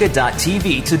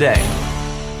voiceamerica.tv today.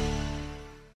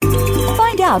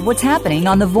 Find out what's happening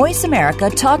on the Voice America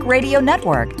Talk Radio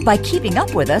Network by keeping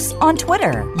up with us on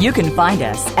Twitter. You can find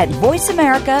us at Voice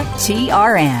America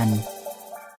TRN.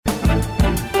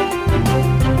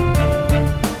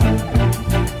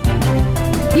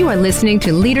 are listening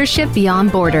to Leadership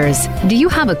Beyond Borders. Do you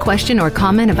have a question or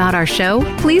comment about our show?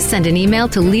 Please send an email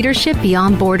to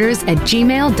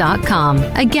leadershipbeyondborders@gmail.com.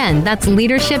 Again, that's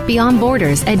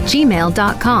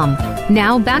leadershipbeyondborders@gmail.com.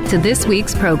 Now back to this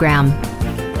week's program.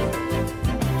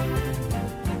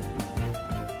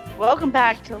 Welcome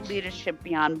back to Leadership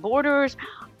Beyond Borders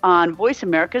on Voice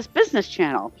America's Business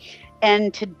Channel.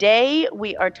 And today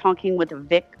we are talking with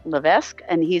Vic Levesque,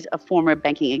 and he's a former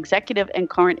banking executive and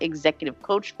current executive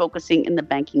coach focusing in the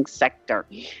banking sector.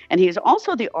 And he's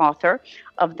also the author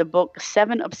of the book,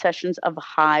 7 Obsessions of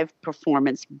High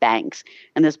Performance Banks.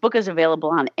 And this book is available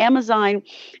on Amazon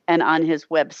and on his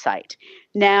website.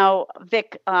 Now,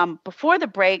 Vic, before the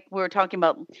break, we were talking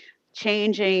about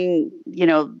changing,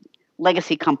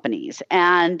 legacy companies.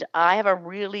 And I have a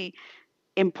really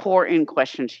important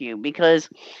question to you because,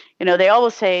 they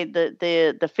always say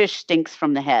the fish stinks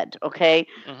from the head. Okay.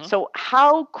 Mm-hmm. So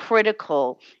how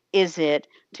critical is it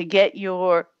to get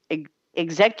your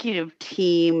executive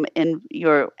team and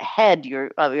your head,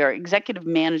 your executive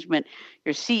management,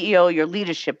 your CEO, your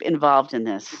leadership involved in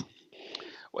this?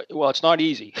 Well, it's not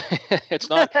easy. It's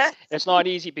not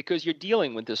easy because you're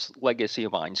dealing with this legacy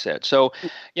mindset. So,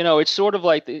 it's sort of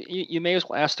like you may as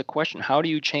well ask the question: how do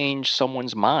you change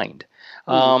someone's mind?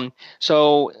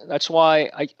 So that's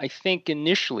why I think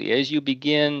initially, as you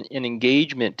begin an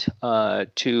engagement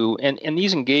and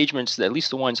these engagements, at least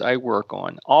the ones I work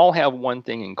on, all have one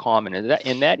thing in common,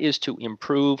 and that is to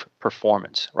improve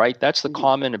performance. Right? That's the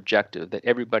common objective that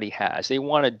everybody has. They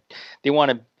want to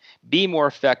be more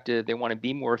effective. They want to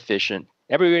be more efficient.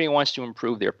 Everybody wants to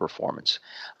improve their performance.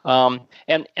 And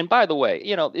by the way,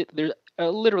 there's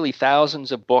literally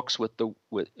thousands of books with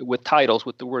titles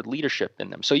with the word leadership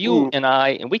in them. So you and I,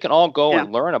 and we can all go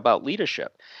and learn about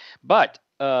leadership, but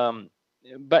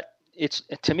it's,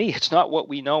 to me, it's not what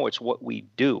we know; it's what we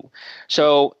do.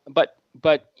 So, but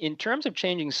in terms of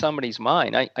changing somebody's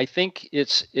mind, I think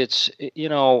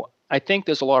I think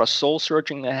there's a lot of soul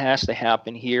searching that has to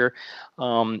happen here,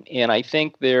 and I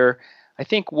think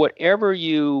whatever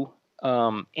you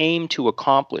aim to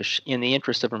accomplish in the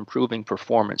interest of improving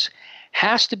performance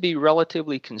has to be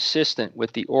relatively consistent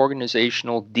with the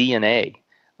organizational DNA,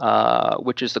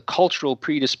 which is the cultural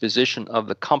predisposition of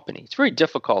the company. It's very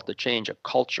difficult to change a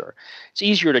culture. It's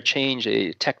easier to change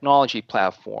a technology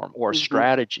platform or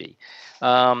strategy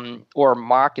or a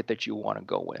market that you want to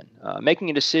go in. Making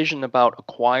a decision about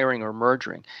acquiring or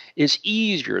merging is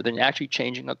easier than actually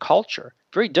changing a culture.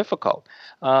 Very difficult.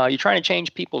 You're trying to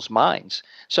change people's minds.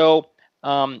 So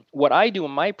what I do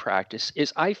in my practice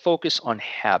is I focus on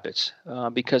habits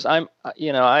because I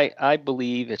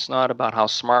believe it's not about how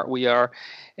smart we are.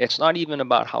 It's not even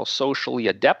about how socially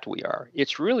adept we are.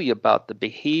 It's really about the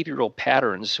behavioral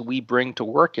patterns we bring to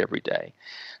work every day.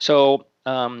 So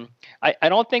I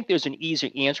don't think there's an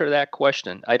easy answer to that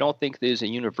question. I don't think there's a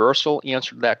universal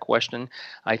answer to that question.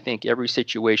 I think every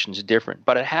situation is different,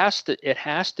 but it has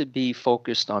to be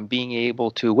focused on being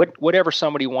able to whatever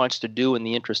somebody wants to do in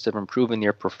the interest of improving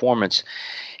their performance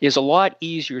is a lot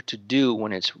easier to do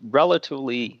when it's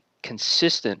relatively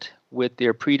consistent with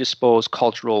their predisposed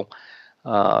cultural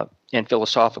and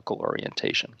philosophical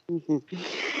orientation. Mm-hmm.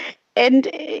 And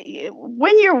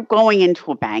when you're going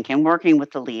into a bank and working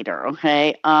with the leader,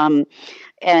 okay, and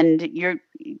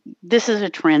this is a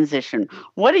transition,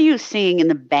 what are you seeing in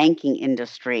the banking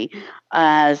industry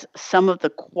as some of the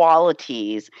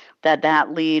qualities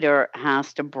that leader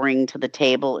has to bring to the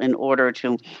table in order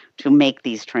to make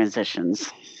these transitions?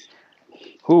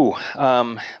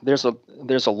 There's a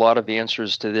lot of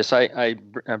answers to this.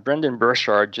 Brendan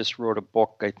Burchard just wrote a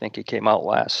book. I think it came out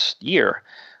last year,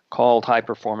 called High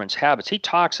Performance Habits. He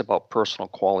talks about personal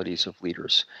qualities of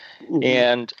leaders,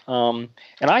 and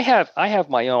I have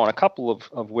my own, a couple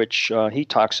of which he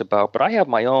talks about, but I have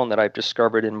my own that I've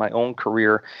discovered in my own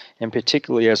career, and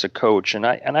particularly as a coach. And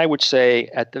I would say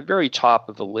at the very top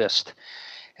of the list,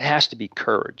 it has to be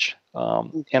courage.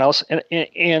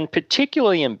 And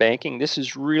particularly in banking, this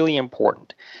is really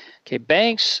important. Okay,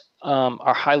 banks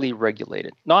are highly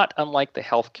regulated, not unlike the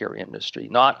healthcare industry,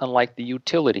 not unlike the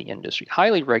utility industry,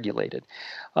 highly regulated.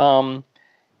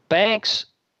 Banks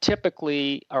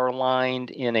typically are aligned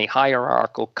in a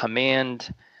hierarchical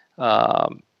command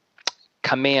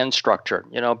structure,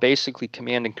 basically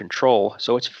command and control.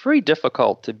 So it's very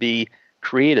difficult to be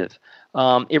creative.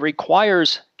 It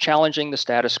requires challenging the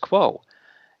status quo.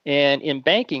 And in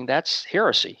banking, that's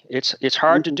heresy. It's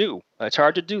hard to do. It's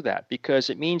hard to do that because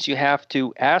it means you have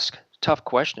to ask tough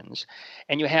questions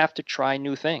and you have to try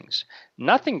new things.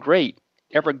 Nothing great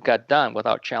ever got done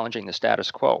without challenging the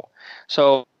status quo.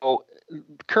 So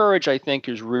courage, I think,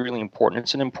 is really important.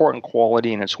 It's an important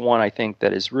quality, and it's one I think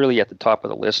that is really at the top of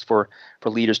the list for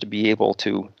leaders to be able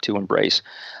to embrace.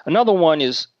 Another one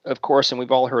is, of course, and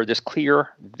we've all heard this, clear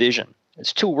vision.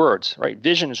 It's two words, right?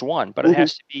 Vision is one, but it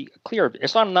has to be clear.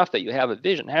 It's not enough that you have a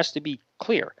vision. It has to be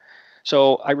clear.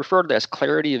 So I refer to that as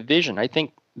clarity of vision. I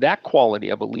think that quality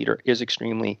of a leader is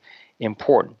extremely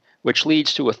important, which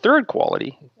leads to a third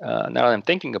quality, now that I'm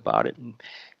thinking about it.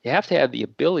 You have to have the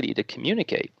ability to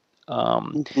communicate.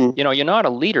 You're not a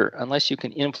leader unless you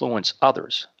can influence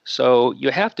others. So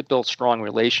you have to build strong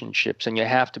relationships, and you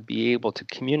have to be able to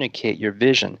communicate your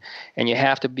vision, and you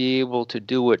have to be able to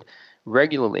do it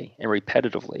regularly and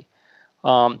repetitively.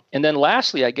 And then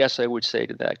lastly, I guess I would say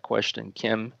to that question,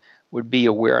 Kim, would be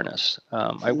awareness.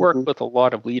 I work with a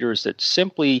lot of leaders that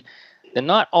simply, they're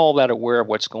not all that aware of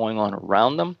what's going on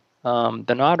around them.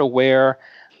 They're not aware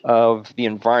of the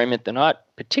environment. They're not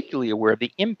particularly aware of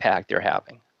the impact they're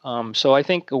having. So I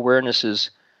think awareness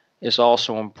is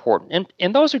also important.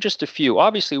 And those are just a few.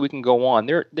 Obviously, we can go on.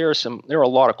 There are a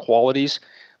lot of qualities,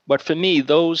 but for me,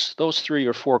 those 3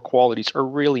 or 4 qualities are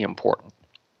really important.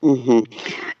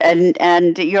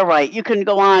 And you're right. You can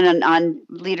go on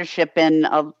leadership and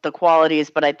the qualities,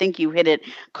 but I think you hit it.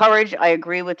 Courage, I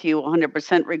agree with you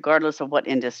 100%, regardless of what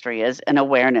industry is, and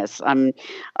awareness. I'm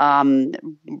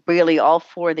really all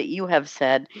 4 that you have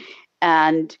said.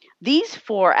 And these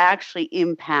 4 actually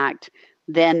impact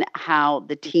then how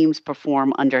the teams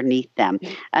perform underneath them.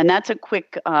 And that's a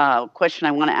quick question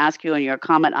I want to ask you on your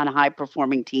comment on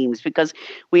high-performing teams, because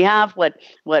we have what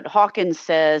Hawkins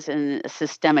says in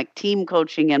systemic team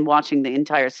coaching and watching the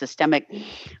entire systemic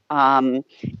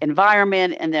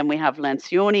environment, and then we have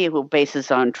Lencioni, who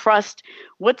bases on trust.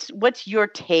 What's your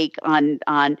take on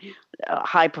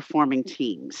high-performing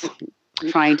teams,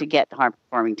 trying to get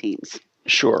high-performing teams?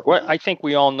 Sure. Well, I think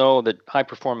we all know that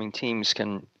high-performing teams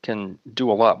can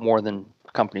do a lot more than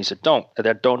companies that don't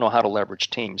know how to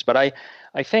leverage teams. But I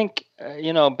think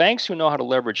banks who know how to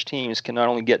leverage teams can not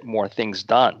only get more things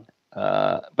done,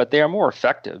 but they are more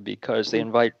effective because they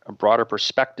invite a broader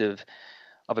perspective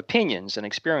of opinions and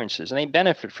experiences, and they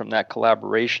benefit from that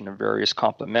collaboration of various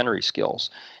complementary skills.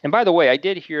 And by the way, I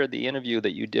did hear the interview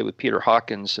that you did with Peter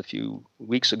Hawkins a few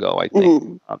weeks ago, I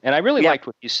think, and I really liked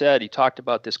what you said. He talked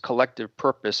about this collective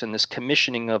purpose and this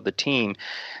commissioning of the team.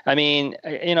 I mean,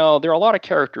 there are a lot of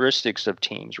characteristics of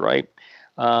teams, right?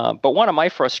 But one of my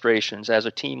frustrations as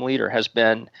a team leader has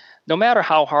been, no matter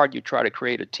how hard you try to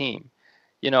create a team,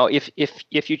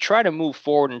 if you try to move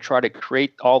forward and try to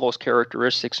create all those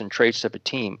characteristics and traits of a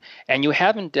team, and you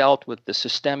haven't dealt with the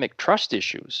systemic trust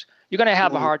issues, you're going to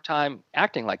have a hard time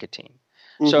acting like a team.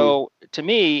 So to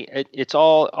me, it's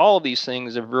all of these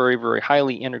things are very, very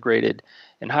highly integrated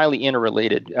and highly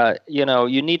interrelated.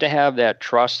 You need to have that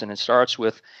trust, and it starts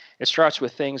with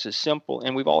things as simple,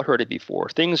 and we've all heard it before,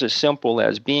 things as simple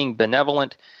as being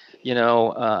benevolent.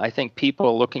 I think people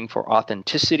are looking for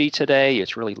authenticity today.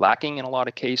 It's really lacking in a lot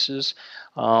of cases.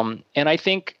 And I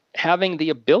think having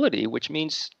the ability, which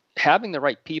means having the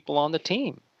right people on the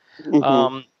team,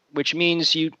 which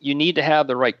means you need to have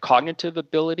the right cognitive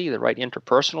ability, the right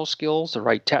interpersonal skills, the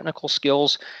right technical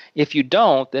skills. If you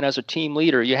don't, then as a team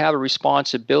leader, you have a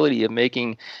responsibility of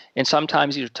making, and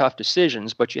sometimes these are tough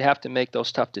decisions, but you have to make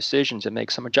those tough decisions and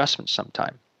make some adjustments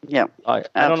sometime. Yeah, I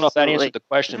don't know if that answered the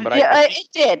question, but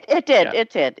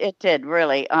it did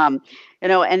really. When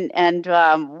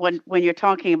you're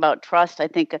talking about trust, I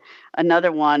think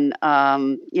another one,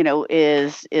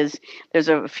 is there's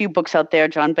a few books out there,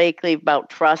 John Bakley,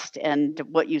 about trust, and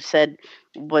what you said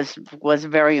was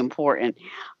very important.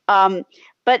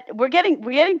 But we're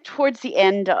getting towards the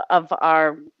end of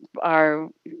our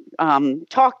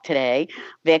talk today,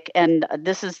 Vic, and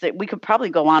this is that we could probably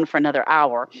go on for another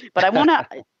hour. But I want to.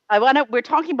 We're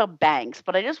talking about banks,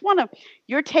 but I just want to.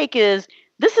 Your take is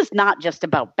this is not just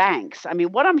about banks. I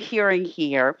mean, what I'm hearing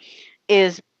here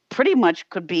is pretty much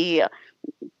could be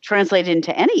translated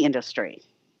into any industry.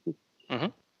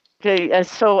 Okay,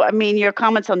 so I mean, your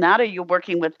comments on that? Are you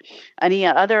working with any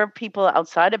other people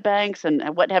outside of banks,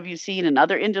 and what have you seen in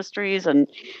other industries, and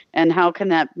how can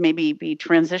that maybe be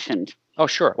transitioned? Oh,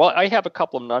 sure. Well, I have a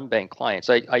couple of non-bank clients.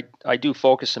 I do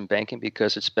focus in banking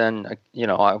because it's been,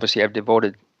 obviously I've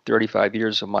devoted 35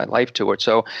 years of my life to it.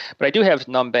 So, but I do have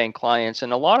non-bank clients,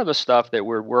 and a lot of the stuff that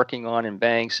we're working on in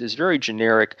banks is very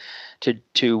generic to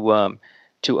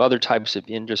to other types of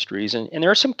industries. And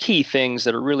there are some key things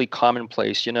that are really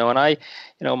commonplace, and I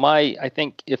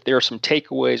think if there are some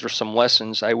takeaways or some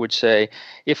lessons, I would say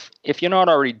if you're not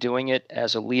already doing it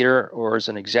as a leader or as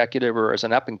an executive or as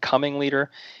an up and coming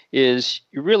leader, is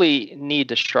you really need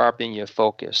to sharpen your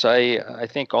focus. I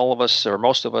think all of us or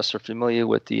most of us are familiar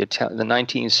with the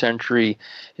 19th century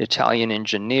Italian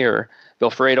engineer,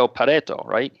 Vilfredo Pareto,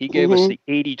 right? He gave us the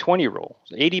 80-20 rule.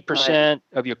 80%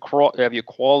 of your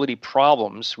quality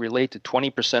problems relate to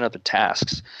 20% of the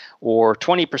tasks, or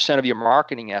 20% of your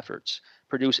marketing efforts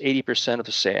produce 80% of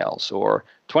the sales, or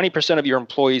 20% of your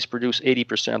employees produce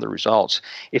 80% of the results.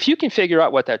 If you can figure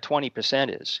out what that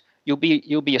 20% is, you'll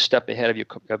be a step ahead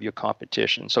of your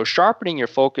competition. So sharpening your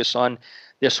focus on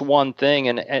this one thing,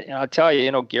 and I'll tell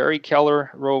you, Gary Keller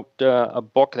wrote a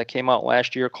book that came out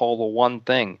last year called The One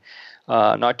Thing.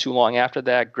 Not too long after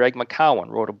that, Greg McKeown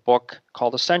wrote a book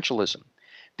called Essentialism.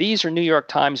 These are New York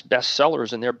Times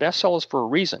bestsellers, and they're bestsellers for a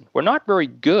reason. We're not very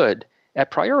good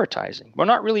at prioritizing. We're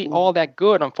not really all that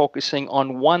good on focusing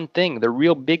on one thing, the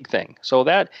real big thing. So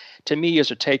that, to me,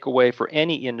 is a takeaway for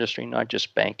any industry, not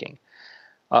just banking.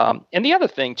 And the other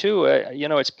thing, too,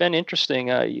 it's been interesting.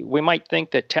 We might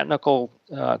think that technical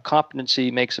competency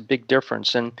makes a big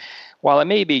difference. And while it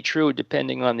may be true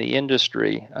depending on the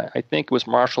industry, I think it was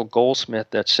Marshall Goldsmith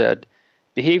that said,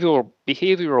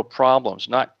 behavioral problems,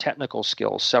 not technical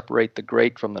skills, separate the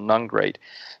great from the non-great.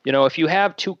 If you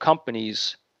have two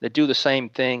companies that do the same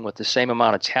thing with the same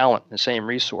amount of talent and the same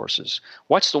resources,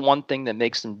 what's the one thing that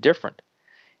makes them different?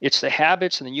 It's the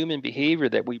habits and the human behavior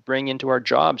that we bring into our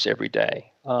jobs every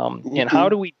day. And how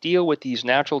do we deal with these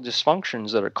natural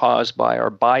dysfunctions that are caused by our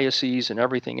biases and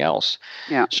everything else?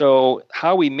 Yeah. So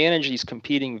how we manage these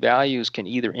competing values can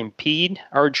either impede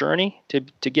our journey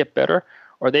to get better,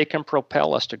 or they can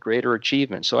propel us to greater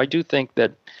achievement. So I do think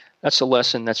that that's a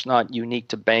lesson that's not unique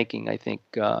to banking. I think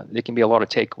there can be a lot of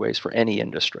takeaways for any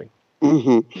industry.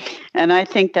 And I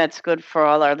think that's good for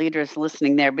all our leaders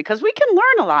listening there, because we can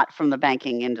learn a lot from the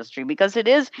banking industry, because it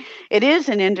is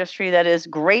an industry that is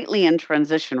greatly in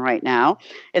transition right now.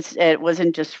 It was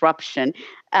in disruption.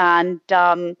 And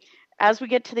as we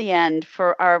get to the end,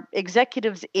 for our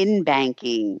executives in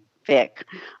banking, Vic,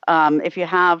 if you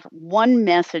have one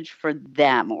message for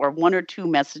them or one or two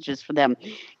messages for them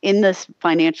in this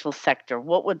financial sector,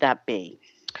 what would that be?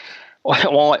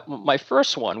 Well, my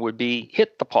first one would be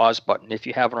hit the pause button if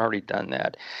you haven't already done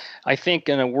that. I think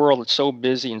in a world that's so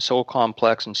busy and so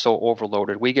complex and so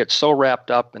overloaded, we get so wrapped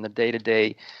up in the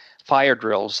day-to-day fire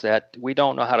drills that we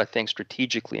don't know how to think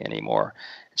strategically anymore.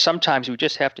 Sometimes we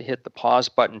just have to hit the pause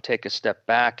button, take a step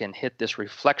back, and hit this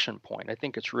reflection point. I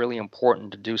think it's really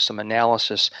important to do some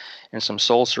analysis and some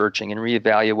soul searching and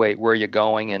reevaluate where you're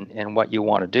going and what you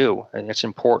want to do. And it's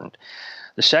important.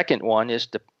 The second one is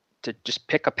to just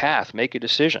pick a path, make a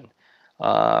decision.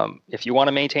 If you want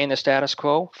to maintain the status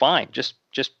quo, fine, just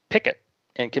pick it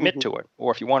and commit to it.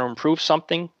 Or if you want to improve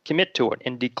something, commit to it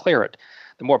and declare it.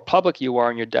 The more public you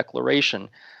are in your declaration,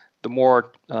 the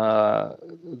more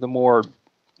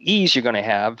ease you're going to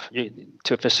have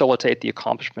to facilitate the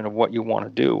accomplishment of what you want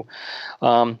to do.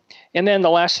 And then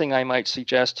the last thing I might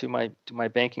suggest to my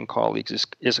banking colleagues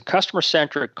is a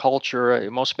customer-centric culture.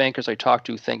 Most bankers I talk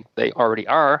to think they already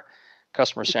are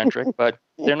customer-centric, but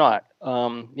they're not.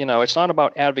 It's not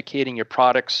about advocating your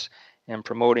products and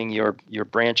promoting your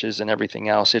branches and everything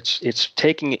else. It's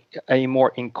taking a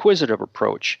more inquisitive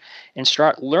approach and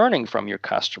start learning from your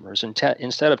customers and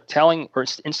instead of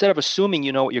assuming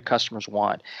you know what your customers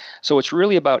want. So it's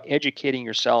really about educating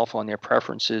yourself on their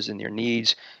preferences and their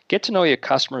needs. Get to know your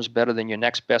customers better than your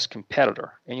next best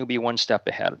competitor, and you'll be one step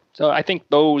ahead. So I think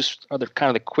those are the kind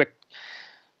of the quick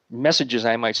messages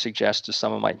I might suggest to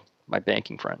some of my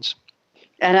banking friends.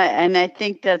 And I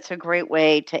think that's a great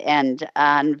way to end.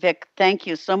 And Vic, thank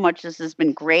you so much. This has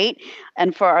been great.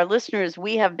 And for our listeners,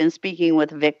 we have been speaking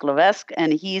with Vic Levesque,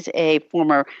 and he's a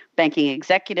former banking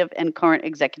executive and current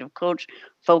executive coach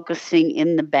focusing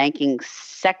in the banking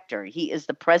sector. He is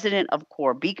the president of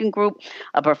Core Beacon Group,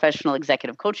 a professional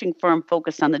executive coaching firm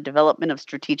focused on the development of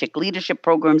strategic leadership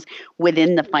programs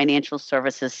within the financial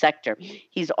services sector.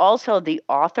 He's also the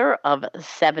author of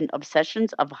 7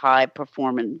 Obsessions of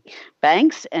High-Performing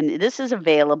Banks, and this is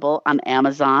available on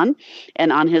Amazon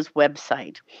and on his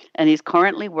website. And he's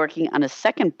currently working on a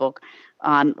second book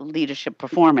on leadership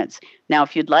performance. Now,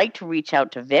 if you'd like to reach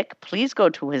out to Vic, please go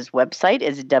to his website.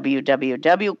 It's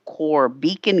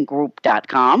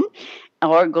www.corebeacongroup.com.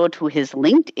 or go to his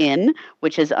LinkedIn,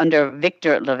 which is under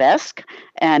Victor Levesque,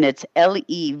 and it's Levesque.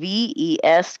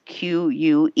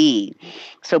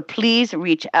 So please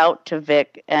reach out to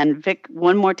Vic. And Vic,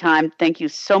 one more time, thank you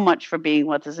so much for being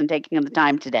with us and taking the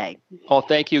time today. Oh,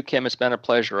 thank you, Kim. It's been a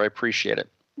pleasure. I appreciate it.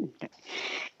 Okay.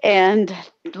 And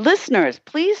listeners,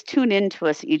 please tune in to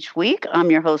us each week. I'm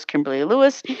your host, Kimberly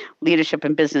Lewis, leadership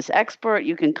and business expert.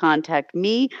 You can contact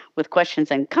me with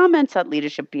questions and comments at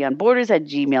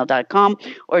leadershipbeyondborders@gmail.com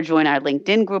or join our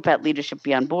LinkedIn group at Leadership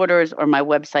Beyond Borders or my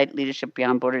website,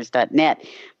 leadershipbeyondborders.net.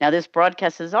 Now, this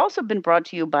broadcast has also been brought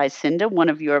to you by Cinda, one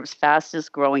of Europe's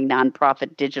fastest growing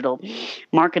nonprofit digital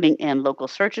marketing and local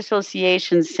search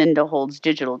associations. Cinda holds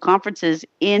digital conferences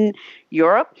in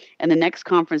Europe, and the next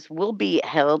conference will be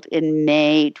held in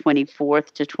May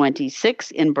 24th to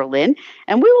 26th in Berlin.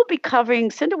 And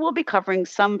Cinda will be covering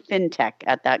some fintech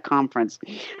at that conference.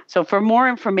 So for more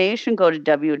information, go to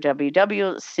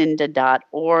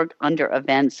www.cinda.org under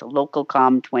events,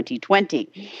 LocalCom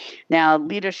 2020. Now,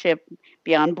 Leadership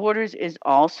Beyond Borders is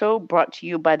also brought to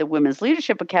you by the Women's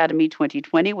Leadership Academy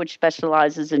 2020, which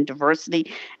specializes in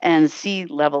diversity and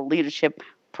C-level leadership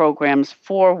programs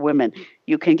for women.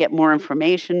 You can get more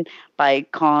information by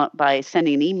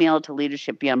sending an email to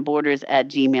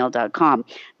leadershipbeyondborders@gmail.com.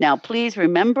 Now, please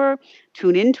remember,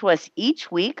 tune in to us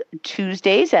each week,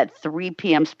 Tuesdays at 3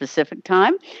 p.m. Pacific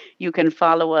time. You can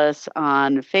follow us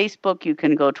on Facebook. You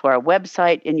can go to our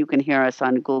website, and you can hear us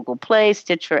on Google Play,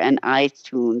 Stitcher, and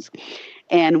iTunes.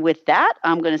 And with that,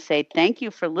 I'm going to say thank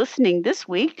you for listening this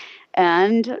week,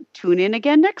 and tune in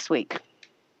again next week.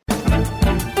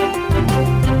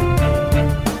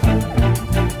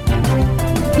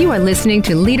 You are listening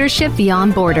to Leadership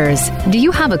Beyond Borders. Do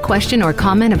you have a question or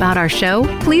comment about our show?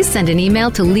 Please send an email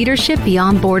to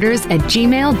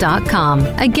leadershipbeyondborders@gmail.com.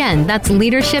 Again, that's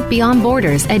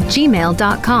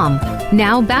leadershipbeyondborders@gmail.com.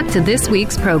 Now back to this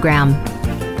week's program.